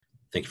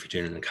Thank you for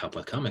tuning in to Cop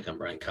with Comic. I'm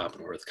Brian Kopp,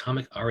 and we're with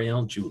comic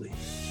Ariel Julie.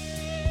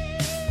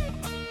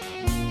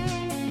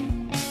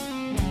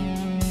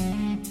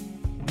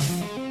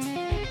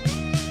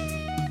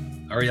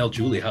 Ariel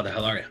Julie, how the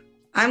hell are you?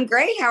 I'm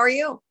great. How are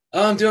you?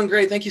 Oh, I'm doing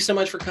great. Thank you so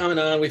much for coming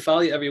on. We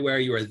follow you everywhere.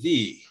 You are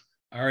the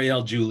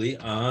Ariel Julie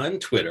on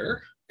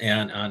Twitter,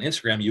 and on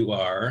Instagram you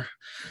are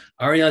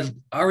Ariel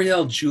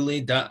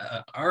Julie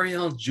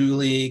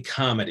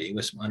comedy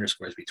with some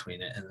underscores between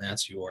it, and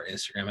that's your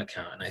Instagram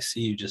account. And I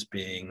see you just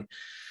being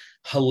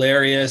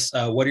hilarious.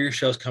 What are your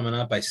shows coming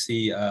up? I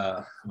see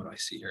what do I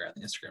see here on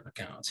the Instagram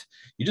account?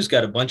 You just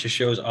got a bunch of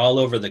shows all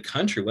over the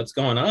country. What's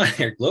going on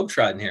here?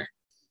 Globetrotting here.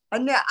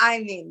 No, I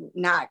mean,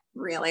 not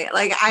really.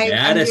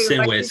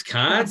 Madison,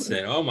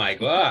 Wisconsin. Oh my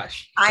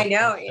gosh. I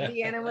know,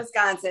 Indiana,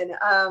 Wisconsin.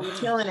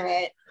 Killing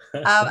it.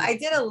 I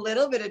did a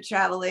little bit of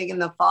traveling in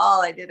the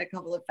fall. I did a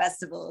couple of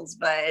festivals,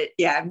 but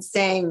yeah, I'm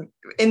staying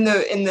in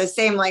the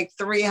same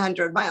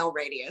 300-mile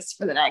radius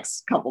for the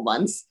next couple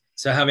months.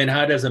 So, I mean,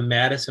 how does a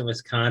Madison,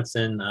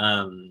 Wisconsin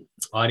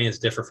audience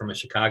differ from a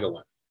Chicago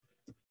one?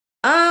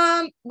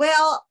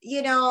 Well,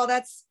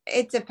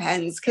 it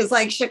depends,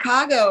 because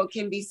Chicago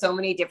can be so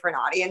many different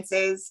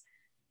audiences.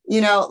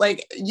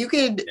 You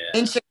could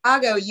in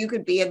Chicago, you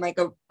could be in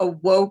a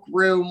woke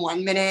room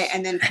 1 minute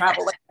and then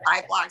travel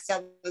 5 blocks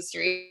down the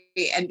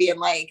street and be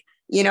in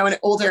an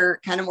older,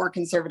 kind of more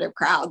conservative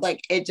crowd.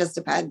 It just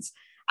depends.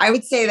 I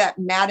would say that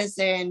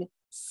Madison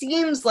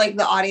seems like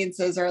the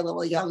audiences are a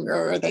little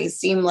younger. They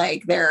seem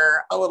like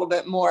they're a little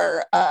bit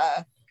more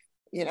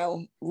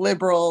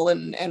liberal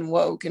and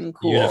woke and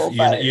cool.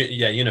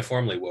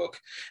 Uniformly woke.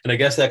 And I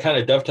guess that kind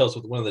of dovetails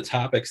with one of the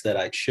topics that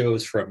I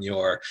chose from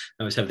I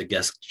always have the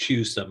guests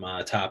choose some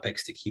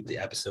topics to keep the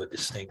episode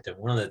distinct. And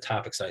one of the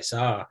topics I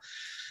saw,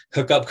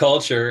 hookup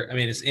culture. I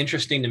mean, it's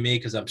interesting to me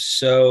because I'm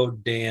so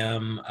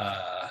damn,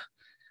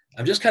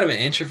 I'm just kind of an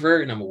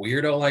introvert and I'm a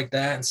weirdo like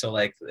that. And so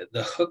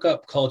the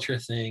hookup culture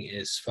thing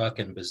is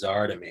fucking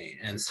bizarre to me.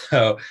 And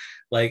so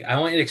I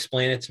want you to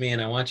explain it to me, and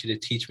I want you to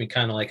teach me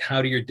kind of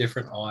how do your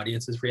different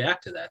audiences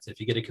react to that? So if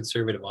you get a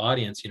conservative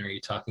audience, are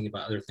you talking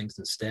about other things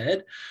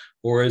instead?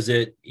 Or is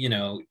it,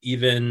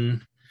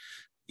 even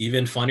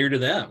funnier to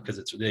them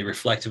because they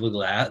reflectively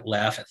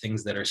laugh at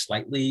things that are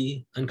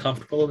slightly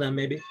uncomfortable to them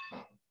maybe?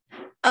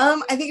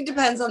 I think it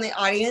depends on the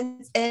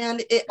audience,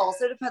 and it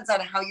also depends on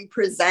how you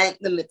present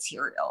the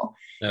material.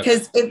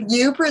 Because if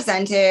you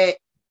present it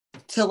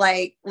to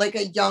a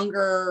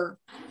younger,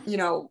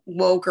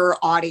 woker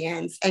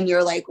audience, and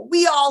you're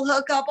we all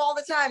hook up all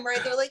the time,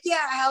 right? They're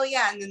yeah, hell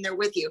yeah, and then they're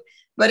with you.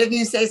 But if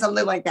you say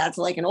something like that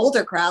to an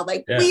older crowd,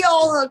 we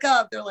all hook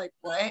up, they're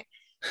what?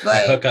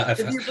 But I've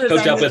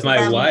hooked up with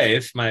my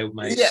wife, my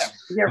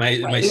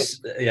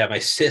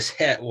cis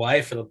het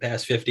wife for the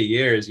past 50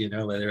 years,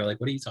 they're what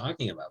are you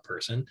talking about,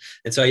 person?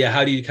 And so,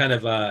 how do you kind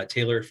of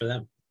tailor it for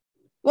them?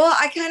 Well,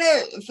 I kind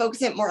of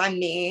focus it more on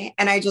me,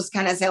 and I just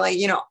kind of say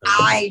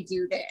I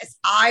do this.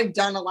 I've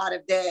done a lot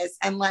of this,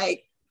 and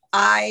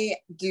I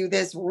do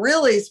this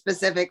really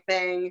specific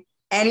thing.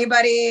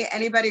 Anybody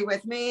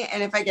with me?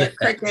 And if I get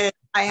cricket,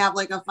 I have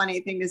a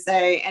funny thing to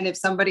say. And if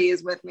somebody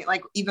is with me,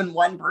 even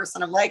one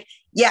person, I'm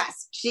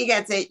yes, she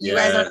gets it. You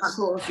guys are not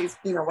cool. She's,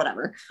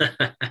 whatever.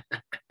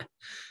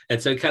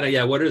 And so kind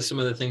of, what are some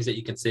of the things that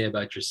you can say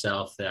about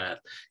yourself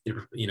that,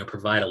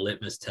 provide a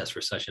litmus test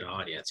for such an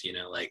audience?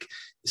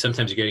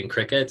 Sometimes you're getting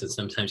crickets and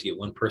sometimes you get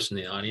one person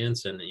in the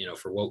audience, and,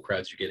 for woke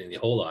crowds, you're getting the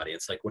whole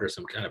audience. What are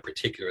some kind of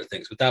particular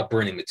things without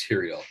burning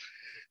material?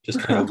 Just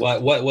kind of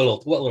what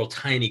little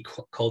tiny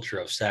culture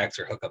of sex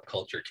or hookup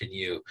culture can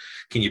you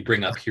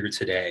bring up here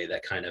today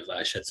that kind of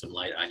shed some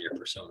light on your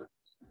persona?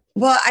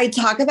 Well, I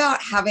talk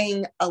about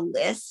having a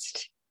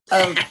list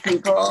of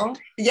people.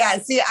 Yeah,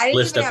 see, I didn't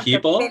list even of have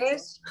people? to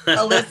finish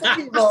a list of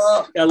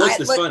people. Yeah,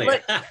 list is funny.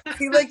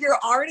 See, you're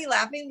already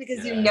laughing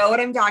because you know what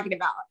I'm talking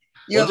about.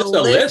 Just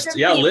a list.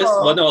 Yeah, a list.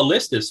 Well, no, a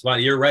list is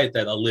funny. You're right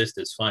that a list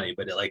is funny,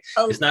 but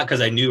it's not because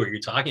I knew what you're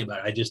talking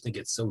about. I just think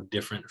it's so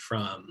different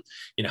from,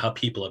 how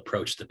people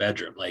approach the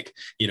bedroom.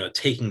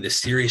 Taking the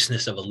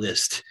seriousness of a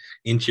list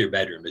into your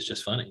bedroom is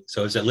just funny.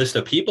 So is it a list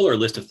of people or a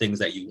list of things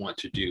that you want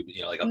to do?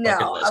 Bucket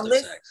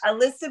list of sex? A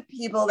list of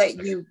people that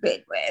you've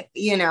been with,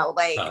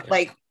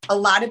 a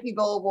lot of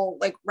people will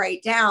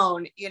write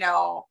down,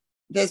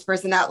 this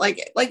person that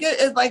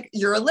it's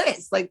you're a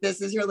list.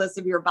 This is your list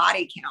of your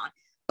body count.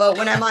 But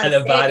when I'm on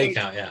the body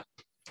count,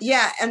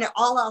 yeah, and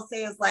all I'll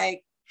say is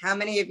how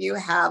many of you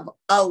have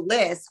a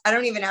list? I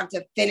don't even have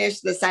to finish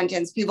the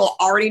sentence. People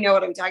already know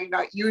what I'm talking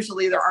about.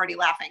 Usually they're already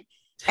laughing.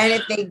 And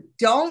if they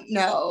don't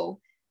know,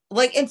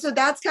 and so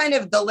that's kind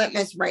of the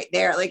litmus right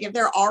there. If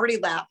they're already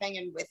laughing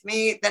and with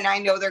me, then I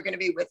know they're going to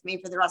be with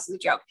me for the rest of the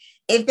joke.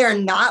 If they're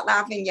not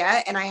laughing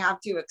yet and I have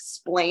to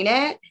explain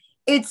it,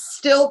 it's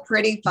still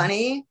pretty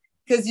funny.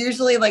 Because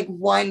usually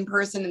one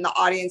person in the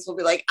audience will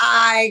be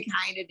I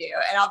kind of do.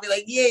 And I'll be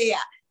yeah.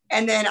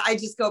 And then I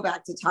just go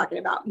back to talking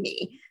about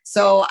me.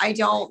 So I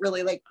don't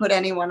really put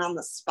anyone on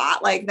the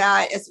spot like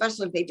that,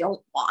 especially if they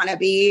don't want to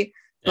be.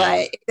 Yeah.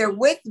 But if they're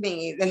with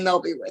me, then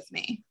they'll be with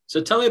me.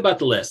 So tell me about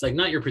the list, like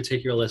not your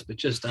particular list, but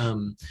just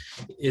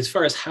as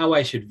far as how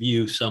I should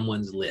view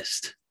someone's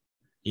list.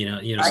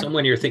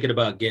 Someone you're thinking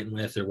about getting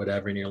with or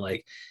whatever, and you're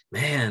like,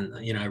 man,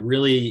 I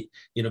really,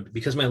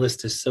 because my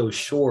list is so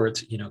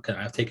short,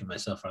 I've taken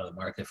myself out of the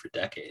market for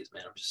decades,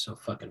 man. I'm just so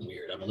fucking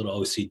weird. I'm a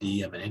little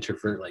OCD. I'm an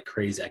introvert like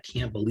crazy. I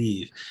can't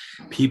believe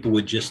people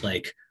would just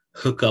like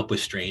hook up with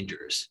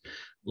strangers.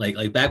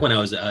 Like back when I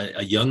was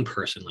a young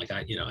person, like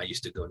I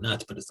used to go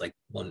nuts, but it's like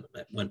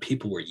when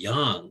people were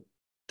young,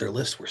 their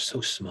lists were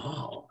so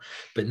small,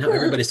 but now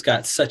everybody's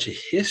got such a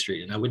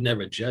history, and I would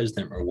never judge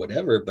them or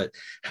whatever. But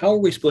how are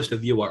we supposed to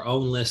view our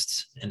own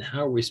lists, and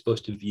how are we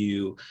supposed to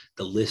view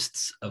the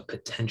lists of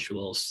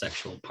potential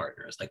sexual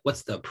partners? Like,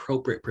 what's the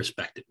appropriate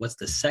perspective? What's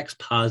the sex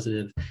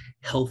positive,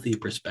 healthy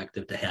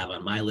perspective to have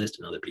on my list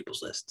and other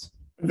people's lists?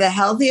 The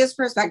healthiest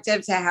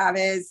perspective to have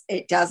is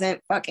it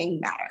doesn't fucking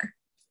matter.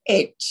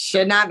 It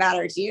should not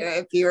matter to you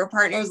if your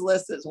partner's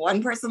list is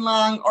one person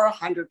long or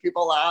 100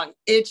 people long.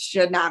 It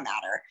should not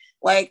matter.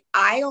 Like,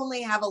 I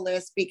only have a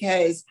list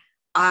because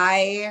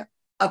I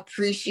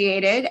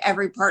appreciated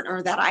every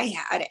partner that I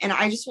had. And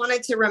I just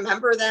wanted to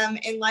remember them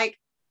in like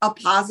a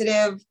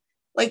positive,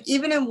 like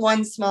even in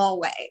one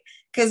small way.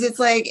 Cause it's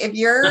like, if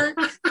you're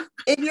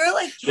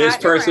like, this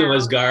person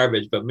was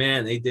garbage, but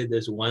man, they did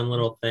this one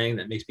little thing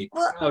that makes me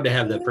proud to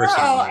have that person.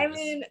 No, I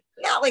mean,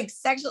 not like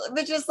sexual,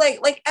 but just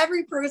like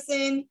every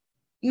person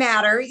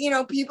matter.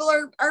 People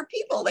are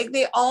people. Like,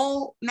 they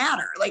all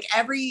matter. Like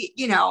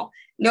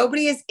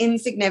nobody is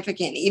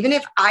insignificant. Even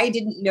if I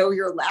didn't know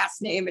your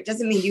last name, it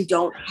doesn't mean you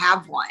don't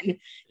have one.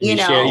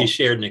 You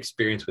shared an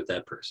experience with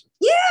that person.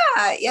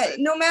 Yeah.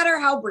 No matter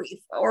how brief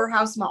or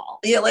how small.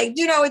 Yeah,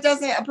 it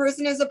doesn't. A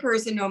person is a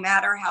person, no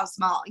matter how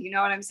small. You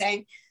know what I'm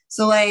saying?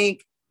 So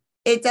like,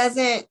 it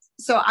doesn't.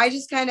 So I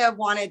just kind of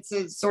wanted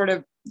to sort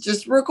of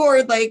just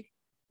record like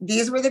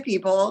these were the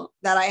people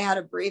that I had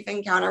a brief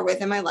encounter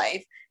with in my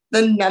life.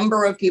 The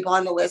number of people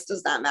on the list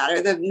does not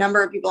matter. The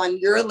number of people on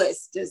your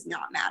list does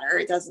not matter.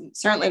 It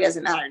certainly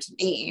doesn't matter to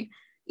me,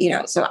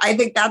 so I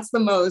think that's the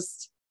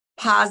most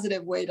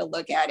positive way to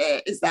look at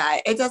it, is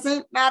that it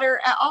doesn't matter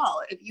at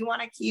all. If you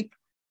want to keep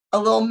a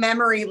little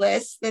memory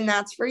list, then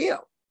that's for you,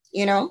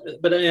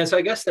 But so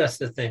I guess that's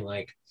the thing.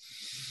 Like,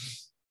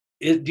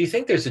 do you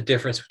think there's a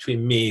difference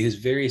between me, who's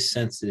very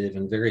sensitive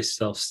and very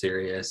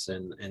self-serious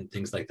and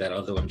things like that,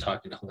 although I'm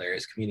talking to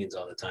hilarious comedians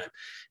all the time,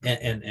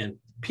 and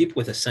people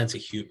with a sense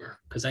of humor?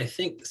 Because I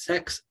think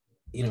sex,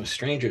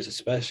 strangers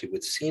especially,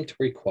 would seem to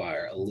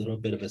require a little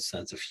bit of a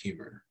sense of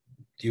humor.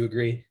 Do you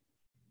agree?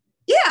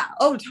 Yeah.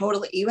 Oh,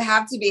 totally. You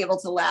have to be able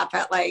to laugh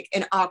at like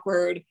an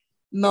awkward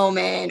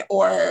moment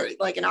or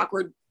like an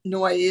awkward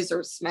noise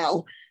or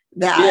smell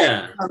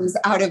that comes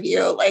out of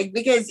you. Like,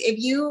 because if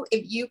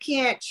you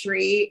can't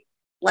treat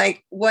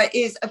like what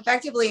is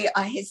effectively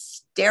a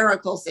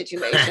hysterical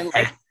situation,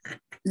 like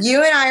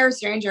you and I are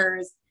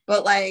strangers,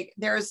 but like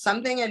there's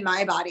something in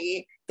my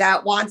body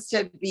that wants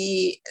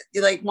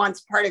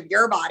part of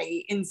your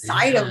body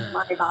inside of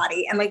my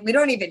body. And like, we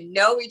don't even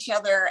know each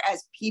other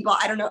as people.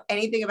 I don't know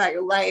anything about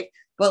your life,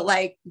 but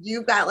like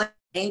you've got like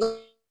angle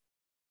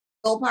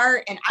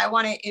part and I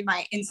want it in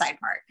my inside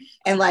part.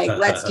 And like,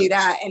 let's do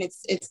that. And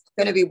it's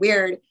going to be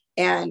weird.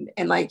 And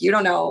like, you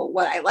don't know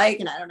what I like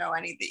and I don't know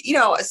anything,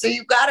 so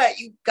you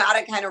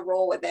gotta kind of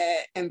roll with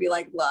it and be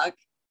like, look,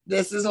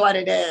 this is what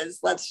it is.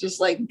 Let's just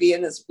like be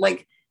in this,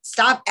 like,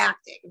 stop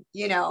acting,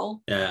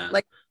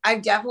 like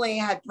I've definitely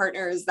had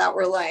partners that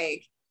were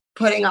like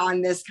putting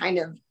on this kind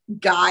of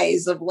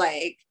guise of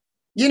like,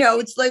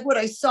 it's like what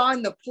I saw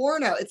in the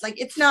porno. It's like,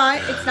 it's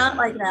not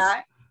like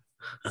that.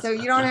 So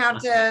you don't have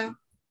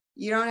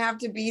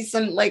to be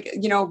some like,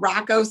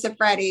 Rocco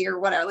Siffredi or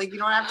whatever. Like, you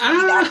don't have to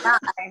be that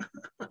guy.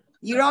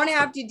 You don't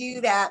have to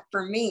do that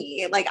for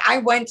me. Like, I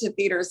went to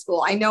theater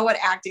school. I know what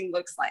acting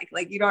looks like.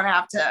 Like, you don't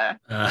have to.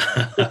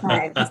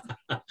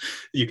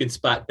 You can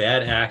spot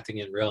bad acting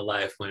in real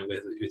life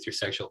with your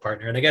sexual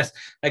partner. And I guess,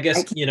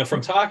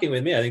 from talking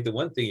with me, I think the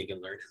one thing you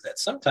can learn is that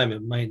sometimes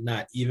it might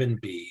not even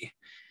be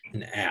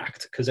an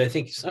act. Because I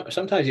think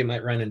sometimes you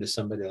might run into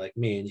somebody like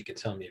me, and you can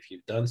tell me if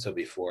you've done so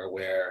before,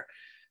 where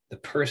the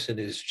person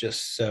is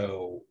just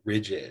so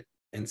rigid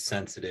and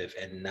sensitive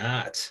and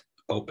not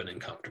open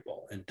and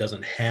comfortable and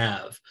doesn't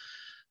have,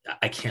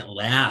 I can't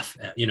laugh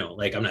at,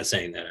 like, I'm not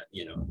saying that,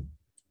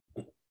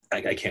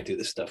 I can't do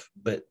this stuff,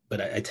 but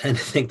I tend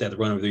to think that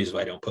one of the reasons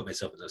why I don't put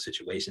myself in those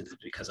situations is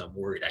because I'm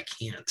worried I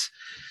can't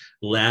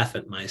laugh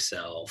at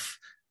myself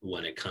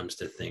when it comes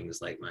to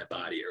things like my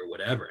body or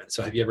whatever. And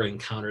so have you ever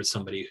encountered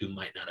somebody who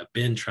might not have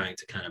been trying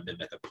to kind of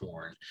mimic a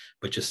porn,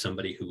 but just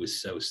somebody who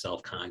was so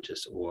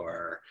self-conscious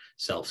or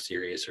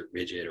self-serious or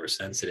rigid or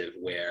sensitive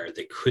where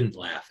they couldn't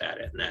laugh at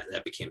it, and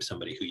that became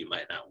somebody who you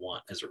might not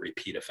want as a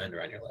repeat offender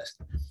on your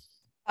list?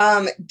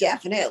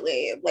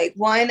 Definitely. Like,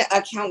 one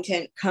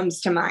accountant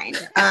comes to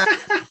mind.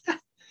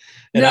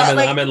 And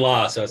I'm in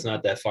law, so it's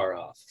not that far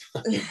off.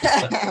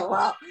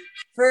 Well,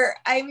 for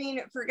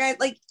guys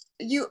like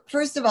you,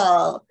 first of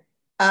all,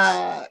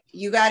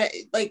 you gotta,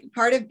 like,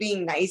 part of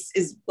being nice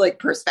is like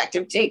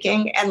perspective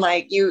taking, and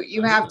like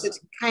you have to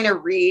kind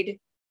of read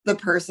the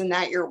person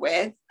that you're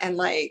with, and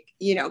like,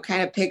 you know,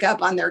 kind of pick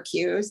up on their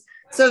cues.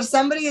 So if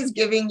somebody is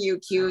giving you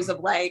cues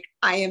of like,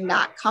 I am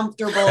not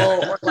comfortable,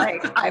 or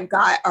like I've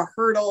got a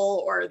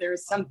hurdle, or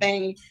there's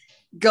something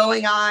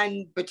going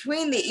on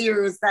between the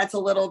ears that's a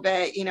little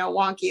bit, you know,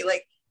 wonky,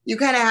 like you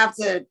kind of have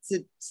to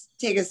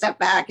take a step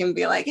back and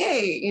be like,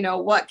 hey, you know,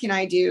 what can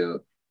I do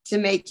to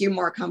make you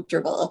more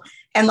comfortable?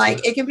 And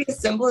like, it can be as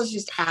simple as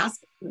just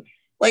asking.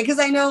 Like, because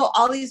I know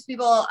all these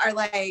people are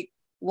like,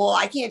 well,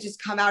 I can't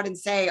just come out and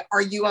say,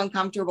 are you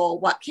uncomfortable?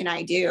 What can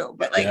I do?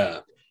 But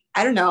like,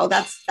 I don't know.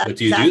 That's but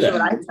do you exactly do that?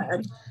 what I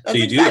said. So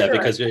you do that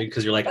because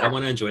you're like, I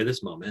want to enjoy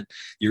this moment.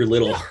 Your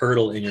little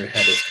hurdle in your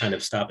head is kind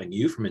of stopping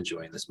you from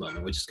enjoying this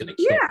moment, which is going to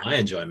kill my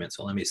enjoyment.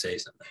 So let me say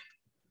something.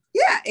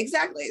 Yeah,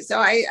 exactly. So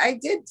I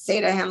did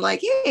say to him,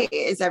 like, hey,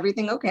 is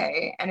everything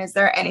okay? And is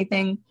there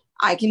anything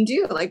I can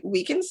do? Like,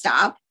 we can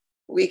stop,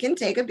 we can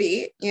take a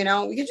beat, you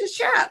know, we can just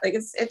chat. Like,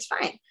 it's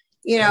fine.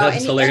 You know,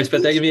 that's hilarious,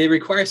 but that, I mean, it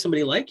requires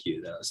somebody like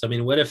you, though. So I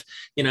mean, what if,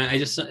 you know,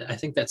 I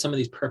think that some of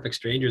these perfect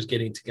strangers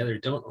getting together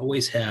don't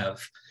always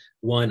have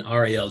one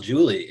Ariel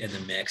Julie in the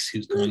mix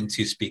who's going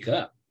to speak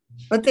up.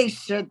 But they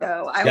should,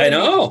 though. I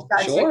know.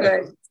 Such a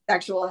good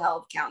sexual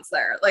health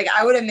counselor. Like,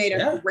 I would have made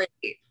a great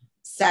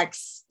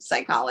sex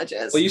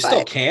psychologist. Well, you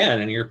still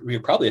can, and you're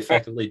probably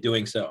effectively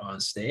doing so on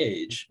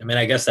stage. I mean,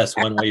 I guess that's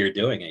one way you're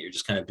doing it. You're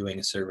just kind of doing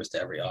a service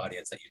to every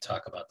audience that you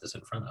talk about this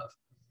in front of.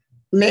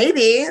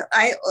 Maybe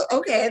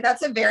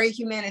that's a very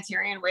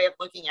humanitarian way of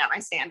looking at my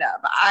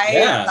stand-up.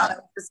 I thought I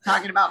was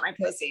talking about my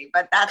pussy,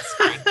 but that's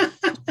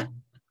fine.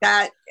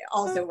 That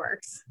also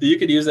works. You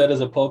could use that as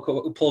a pull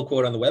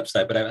quote on the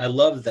website, but I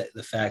love that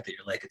the fact that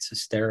you're like, it's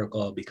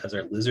hysterical because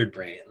our lizard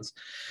brains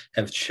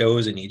have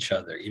chosen each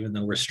other, even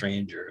though we're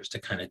strangers, to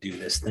kind of do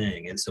this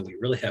thing. And so we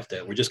really have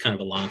to, we're just kind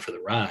of along for the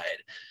ride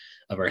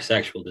of our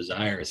sexual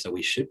desires. So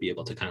we should be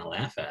able to kind of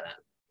laugh at it.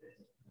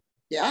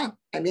 Yeah.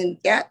 I mean,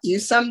 you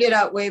summed it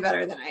up way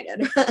better than I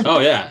did. Oh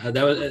yeah.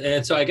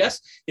 And so I guess,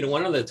 you know,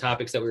 one of the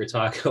topics that we were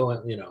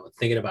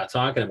thinking about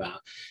talking about,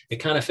 it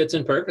kind of fits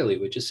in perfectly,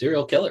 which is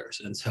serial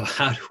killers. And so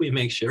how do we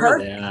make sure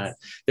that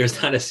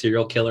there's not a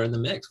serial killer in the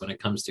mix when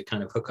it comes to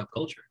kind of hookup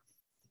culture?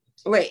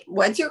 Wait,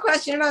 what's your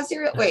question about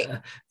serial? Wait.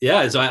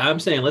 Yeah, so I'm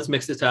saying let's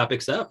mix the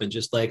topics up and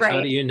just like, how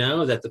do you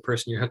know that the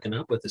person you're hooking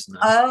up with is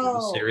not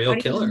a serial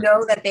killer? You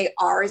know that they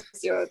are a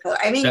serial killer.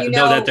 I mean, you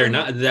know that they're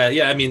not.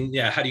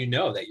 How do you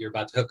know that you're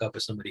about to hook up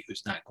with somebody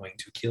who's not going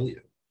to kill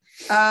you?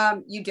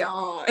 You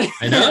don't.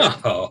 I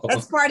know.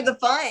 That's part of the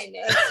fun.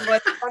 It's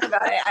what's fun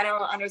about it. I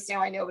don't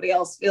understand why nobody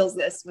else feels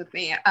this with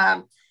me.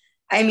 I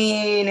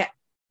mean,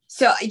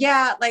 so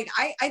yeah, like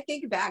I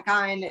think back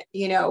on,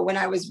 you know, when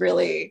I was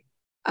really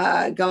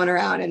going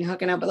around and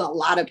hooking up with a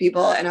lot of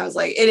people, and I was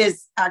like, it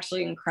is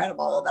actually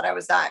incredible that I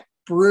was not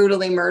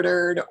brutally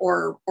murdered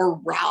or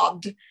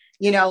robbed.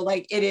 You know,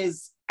 like, it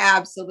is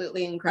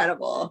absolutely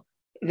incredible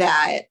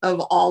that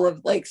of all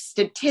of, like,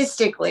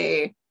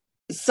 statistically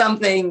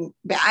something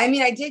bad. I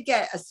mean, I did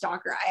get a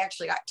stalker. I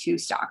actually got 2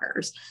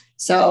 stalkers.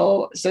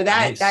 So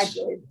that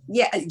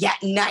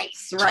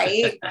nice,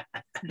 right?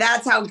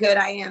 That's how good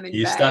I am in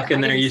you bed. Stuck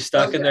in there. You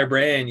stuck in their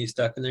brain. You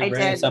stuck in their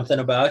brain. Something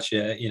about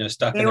you, you know,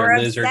 stuck in their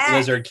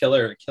lizard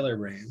killer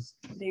brains.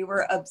 They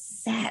were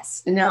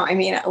obsessed. No, I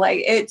mean, like,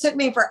 it took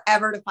me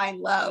forever to find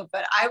love,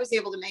 but I was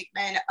able to make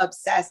men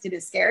obsessed in a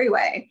scary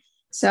way.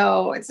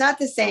 So it's not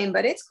the same,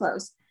 but it's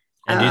close.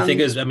 And do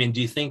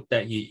you think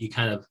that you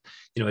kind of,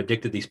 you know,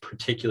 addicted these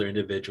particular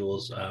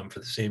individuals for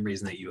the same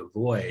reason that you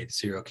avoid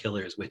serial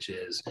killers, which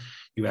is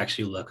you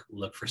actually look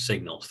for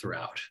signals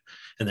throughout,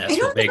 and that's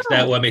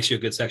what makes you a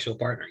good sexual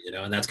partner, you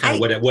know, and that's kind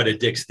of what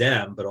addicts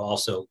them, but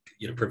also,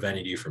 you know,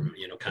 prevented you from,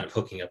 you know, kind of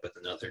hooking up with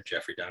another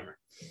Jeffrey Dahmer.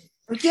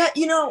 Yeah,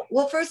 you know,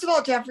 well, first of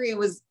all, Jeffrey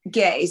was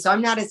gay, so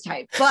I'm not his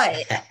type,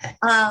 but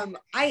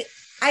I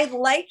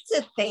like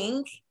to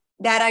think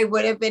that I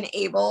would have been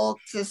able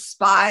to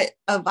spot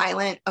a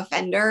violent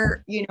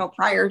offender, you know,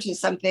 prior to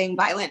something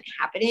violent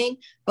happening.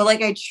 But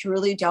like, I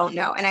truly don't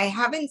know. And I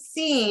haven't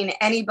seen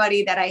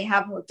anybody that I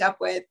have hooked up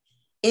with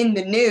in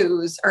the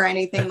news or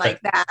anything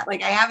like that.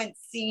 Like, I haven't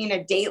seen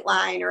a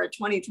Dateline or a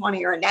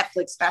 2020 or a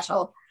Netflix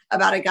special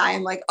about a guy.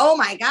 I'm like, oh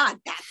my God,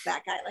 that's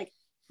that guy. Like,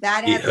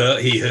 that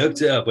he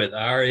hooked up with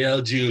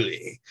Ariel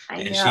Julie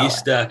and she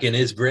stuck in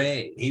his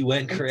brain. He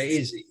went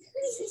crazy.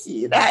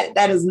 That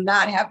has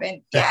not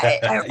happened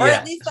yet, or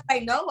at least that I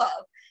know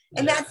of.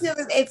 And that's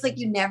it's like,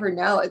 you never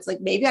know. It's like,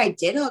 maybe I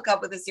did hook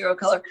up with a serial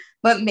killer,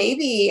 but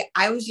maybe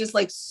I was just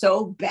like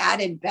so bad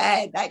in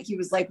bed that he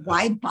was like,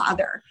 why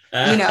bother?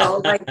 You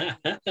know, like,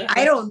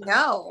 I don't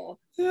know.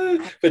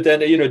 But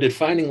then, you know, did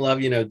finding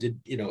love, you know,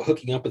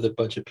 hooking up with a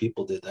bunch of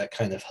people, did that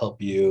kind of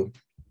help you,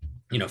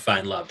 you know,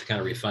 find love, to kind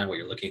of refine what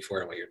you're looking for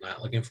and what you're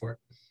not looking for?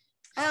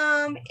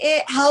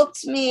 It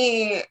helped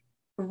me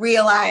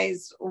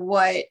realize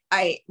when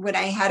I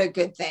had a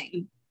good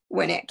thing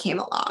when it came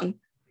along.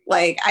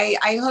 Like,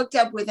 I hooked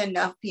up with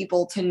enough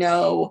people to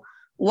know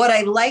what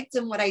I liked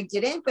and what I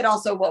didn't, but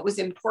also what was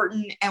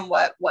important and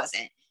what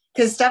wasn't.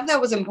 because stuff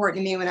that was important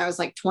to me when I was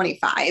like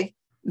 25,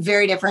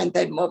 very different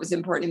than what was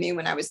important to me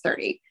when I was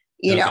 30,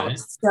 you know? Okay.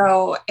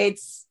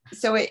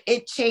 So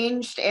it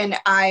changed. And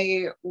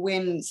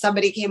when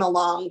somebody came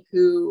along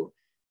who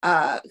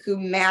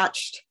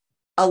matched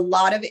a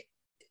lot of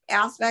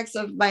aspects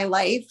of my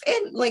life,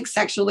 and like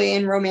sexually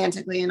and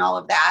romantically and all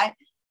of that,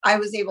 I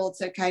was able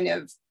to kind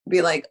of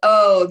be like,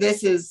 oh,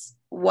 this is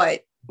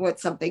what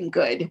something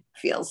good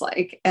feels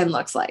like and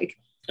looks like.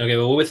 Okay,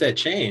 well, with that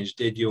change,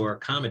 did your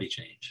comedy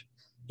change?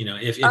 You know,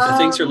 if the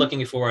things you're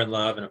looking for in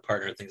love and a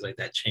partner and things like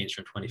that change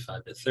from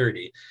 25 to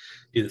 30,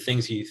 do the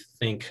things you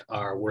think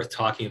are worth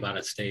talking about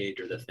on stage,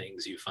 or the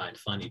things you find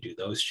funny, do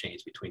those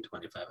change between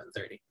 25 and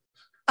 30?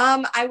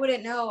 I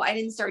wouldn't know. I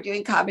didn't start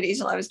doing comedy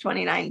till I was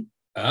 29.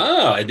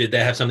 Oh, did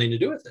that have something to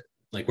do with it?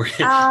 Like,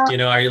 Uh, you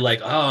know, are you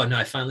like, oh no,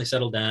 I finally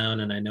settled down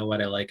and I know what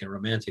I like in a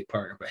romantic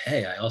partner, but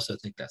hey, I also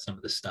think that some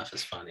of this stuff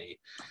is funny.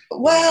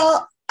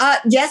 well,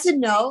 yes and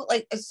no.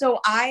 Like,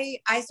 so I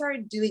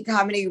started doing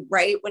comedy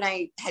right when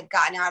I had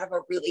gotten out of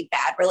a really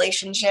bad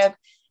relationship.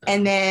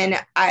 And then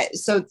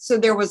so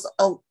there was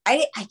and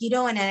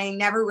I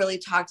never really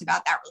talked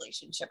about that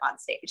relationship on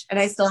stage, and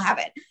I still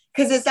haven't,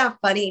 because it's not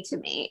funny to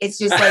me. It's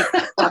just like,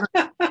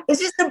 it's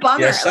just a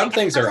bummer. Yeah, some like,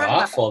 things are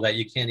awful that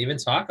you can't even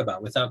talk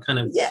about without kind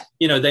of,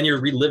 you know, then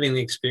you're reliving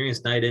the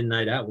experience night in,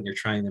 night out when you're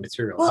trying the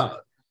material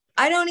out.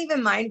 I don't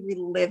even mind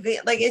reliving.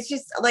 Like, it's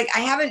just like,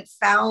 I haven't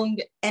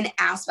found an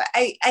aspect.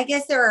 I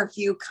guess there are a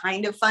few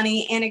kind of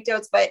funny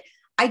anecdotes, but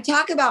I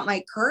talk about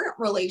my current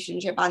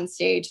relationship on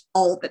stage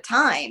all the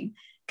time,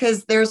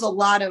 because there's a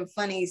lot of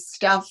funny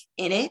stuff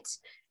in it.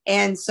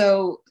 And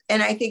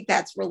I think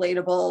that's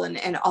relatable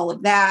and all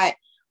of that.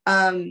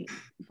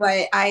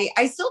 But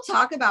I still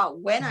talk about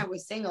when I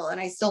was single,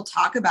 and I still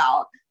talk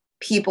about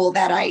people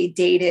that I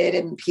dated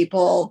and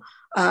people.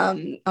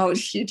 Oh,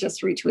 she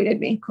just retweeted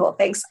me. Cool.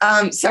 Thanks.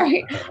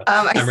 Sorry.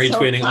 I'm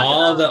retweeting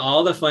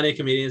all the funny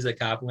comedians that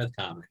cop with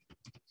comic.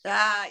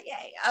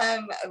 Yay.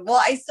 Well,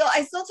 I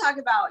still talk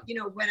about, you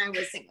know, when I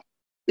was single,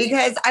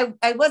 because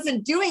I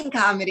wasn't doing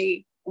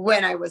comedy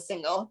when I was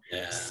single.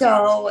 Yeah.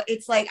 So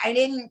it's like, I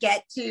didn't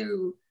get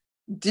to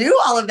do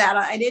all of that.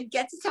 I didn't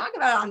get to talk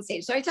about it on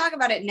stage. So I talk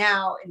about it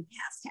now in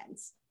past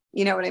tense.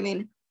 You know what I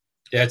mean?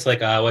 Yeah, it's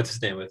like what's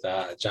his name with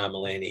John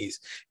Mulaney.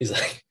 He's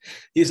like,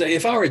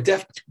 if I were a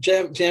Def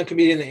Jam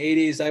comedian in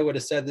the 80s, I would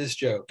have said this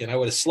joke and I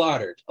would have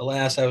slaughtered.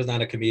 Alas, I was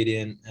not a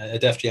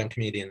Def Jam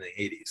comedian in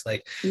the 80s.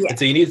 Like, and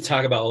so you need to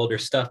talk about older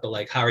stuff, but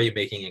like, how are you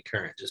making it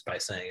current just by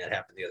saying it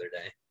happened the other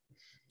day?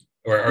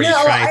 Or are you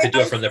trying to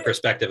do it from the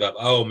perspective of,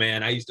 oh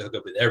man, I used to hook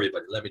up with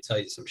everybody. Let me tell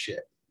you some shit.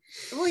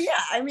 Well,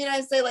 yeah. I mean,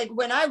 I say, like,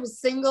 when I was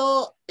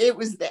single, it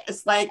was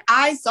this. Like,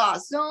 I saw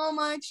so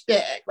much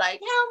dick. Like,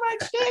 how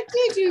much dick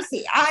did you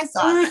see? I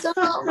saw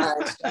so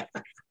much dick.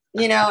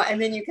 You know,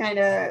 and then you kind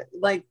of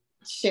like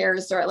share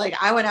a story. Like,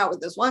 I went out with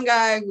this one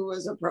guy who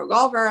was a pro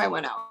golfer. I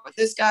went out with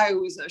this guy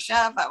who was a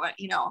chef. I went,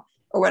 you know,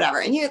 or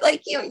whatever. And you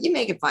like, you know, you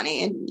make it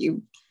funny, and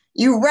you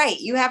write.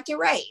 You have to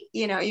write.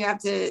 You know, you have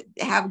to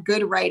have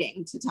good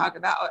writing to talk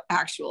about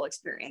actual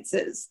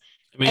experiences.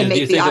 I mean, and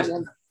make the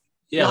audience.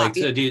 Yeah, like,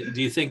 so do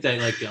you think that,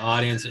 like, the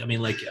audience, I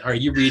mean, like, are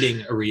you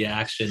reading a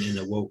reaction in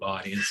the woke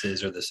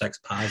audiences or the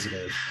sex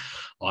positive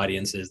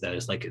audiences that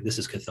is like, this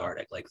is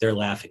cathartic, like they're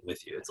laughing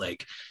with you? It's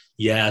like,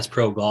 yeah, it's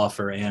pro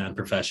golfer and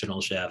professional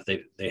chef,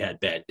 they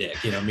had bad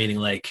dick, you know, meaning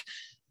like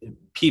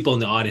people in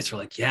the audience are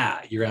like,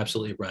 yeah, you're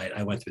absolutely right,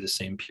 I went through the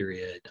same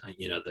period,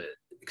 you know, the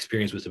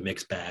experience was a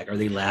mixed bag. Are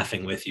they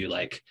laughing with you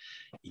like,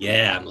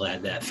 yeah, I'm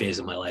glad that phase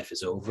of my life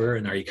is over?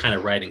 And are you kind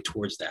of writing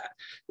towards that,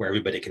 where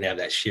everybody can have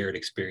that shared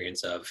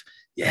experience of,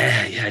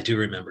 yeah, I do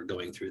remember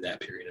going through that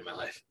period in my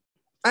life?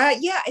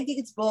 Yeah, I think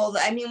it's bold.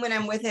 I mean, when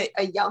I'm with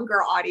a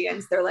younger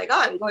audience, they're like,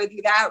 oh, I'm going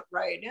through that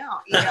right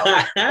now. You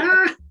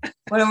know,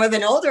 when I'm with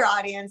an older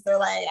audience, they're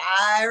like,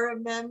 I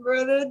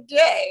remember the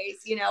days,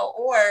 you know,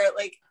 or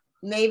like,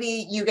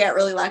 maybe you get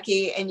really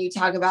lucky and you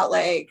talk about,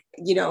 like,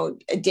 you know,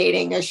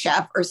 dating a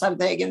chef or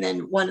something. And then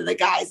one of the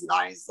guys in the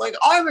audience is like,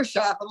 I'm a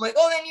chef. I'm like,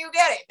 oh, then you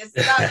get it. This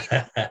is about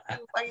you.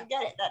 You fucking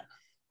get it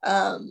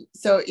then.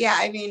 So yeah,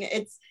 I mean,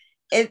 it's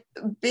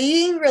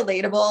being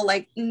relatable.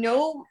 Like,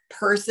 no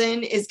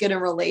person is going to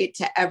relate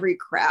to every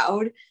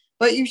crowd,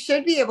 but you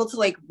should be able to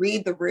like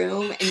read the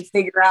room and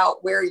figure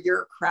out where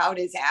your crowd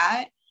is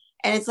at.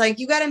 And it's like,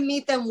 you got to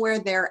meet them where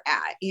they're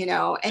at, you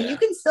know, and you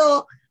can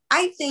still,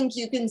 I think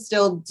you can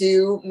still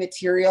do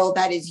material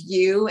that is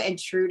you and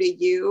true to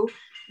you,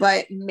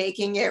 but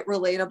making it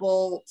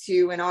relatable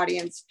to an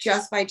audience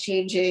just by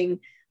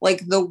changing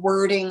like the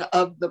wording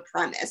of the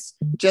premise,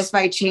 just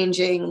by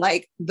changing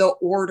like the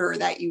order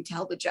that you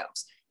tell the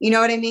jokes. You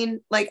know what I mean?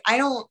 Like,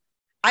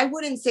 I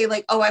wouldn't say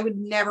like, oh, I would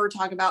never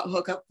talk about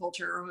hookup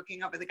culture or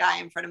hooking up with a guy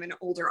in front of an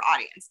older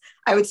audience.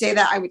 I would say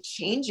that I would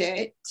change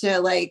it to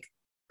like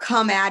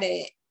come at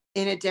it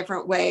in a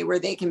different way where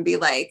they can be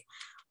like,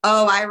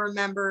 oh, I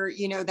remember,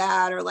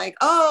 that, or like,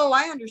 oh,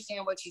 I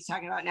understand what she's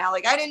talking about now.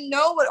 Like, I didn't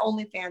know what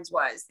OnlyFans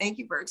was. Thank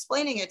you for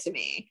explaining it to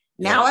me.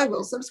 Now Yeah. I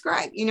will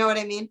subscribe. You know what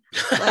I mean?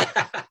 Like,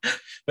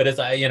 But it's,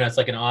 it's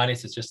like an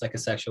audience. It's just like a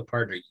sexual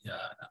partner.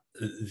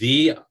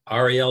 The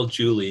Ariel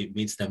Julie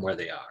meets them where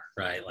they are,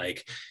 right?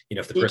 Like,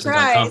 if the person's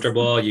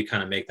uncomfortable, you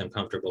kind of make them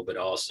comfortable, but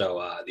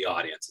also the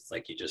audience. It's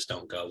like, you just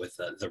don't go with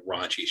the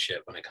raunchy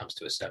shit when it comes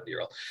to a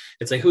 70-year-old.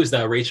 It's like, who's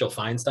that? Rachel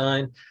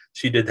Feinstein.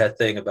 She did that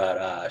thing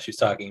about, she's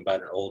talking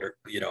about an older,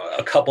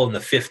 a couple in the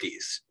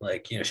 50s.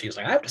 Like, she was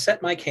like, I have to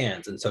set my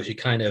cans. And so she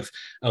kind of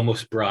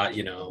almost brought,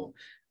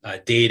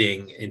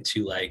 dating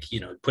into like,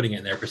 putting it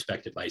in their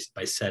perspective by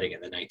setting in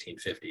the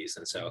 1950s.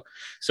 And so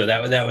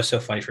that was so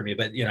funny for me.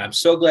 But I'm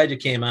so glad you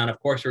came on. Of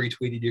course I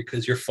retweeted you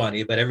because you're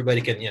funny, but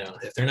everybody can,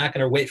 if they're not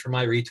going to wait for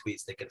my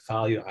retweets, they can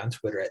follow you on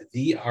Twitter at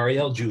the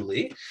Ariel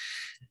Julie.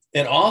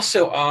 And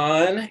also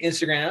on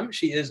Instagram,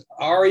 she is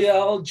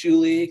Ariel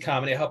Julie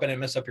Comedy. I hope I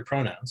didn't mess up your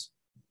pronouns.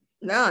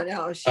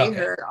 No, she,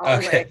 her, all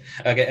the way.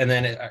 Okay. And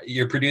then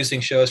you're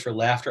producing shows for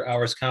Laughter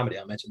Hours Comedy.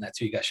 I'll mention that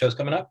too. You got shows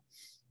coming up?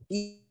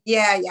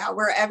 Yeah.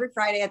 We're every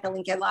Friday at the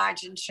Lincoln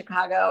Lodge in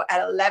Chicago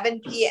at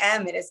 11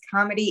 p.m. It is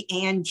comedy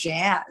and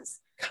jazz.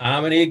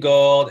 Comedy,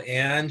 gold,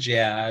 and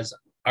jazz.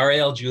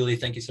 Ariel Julie,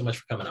 thank you so much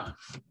for coming on.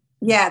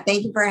 Yeah,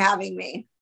 thank you for having me.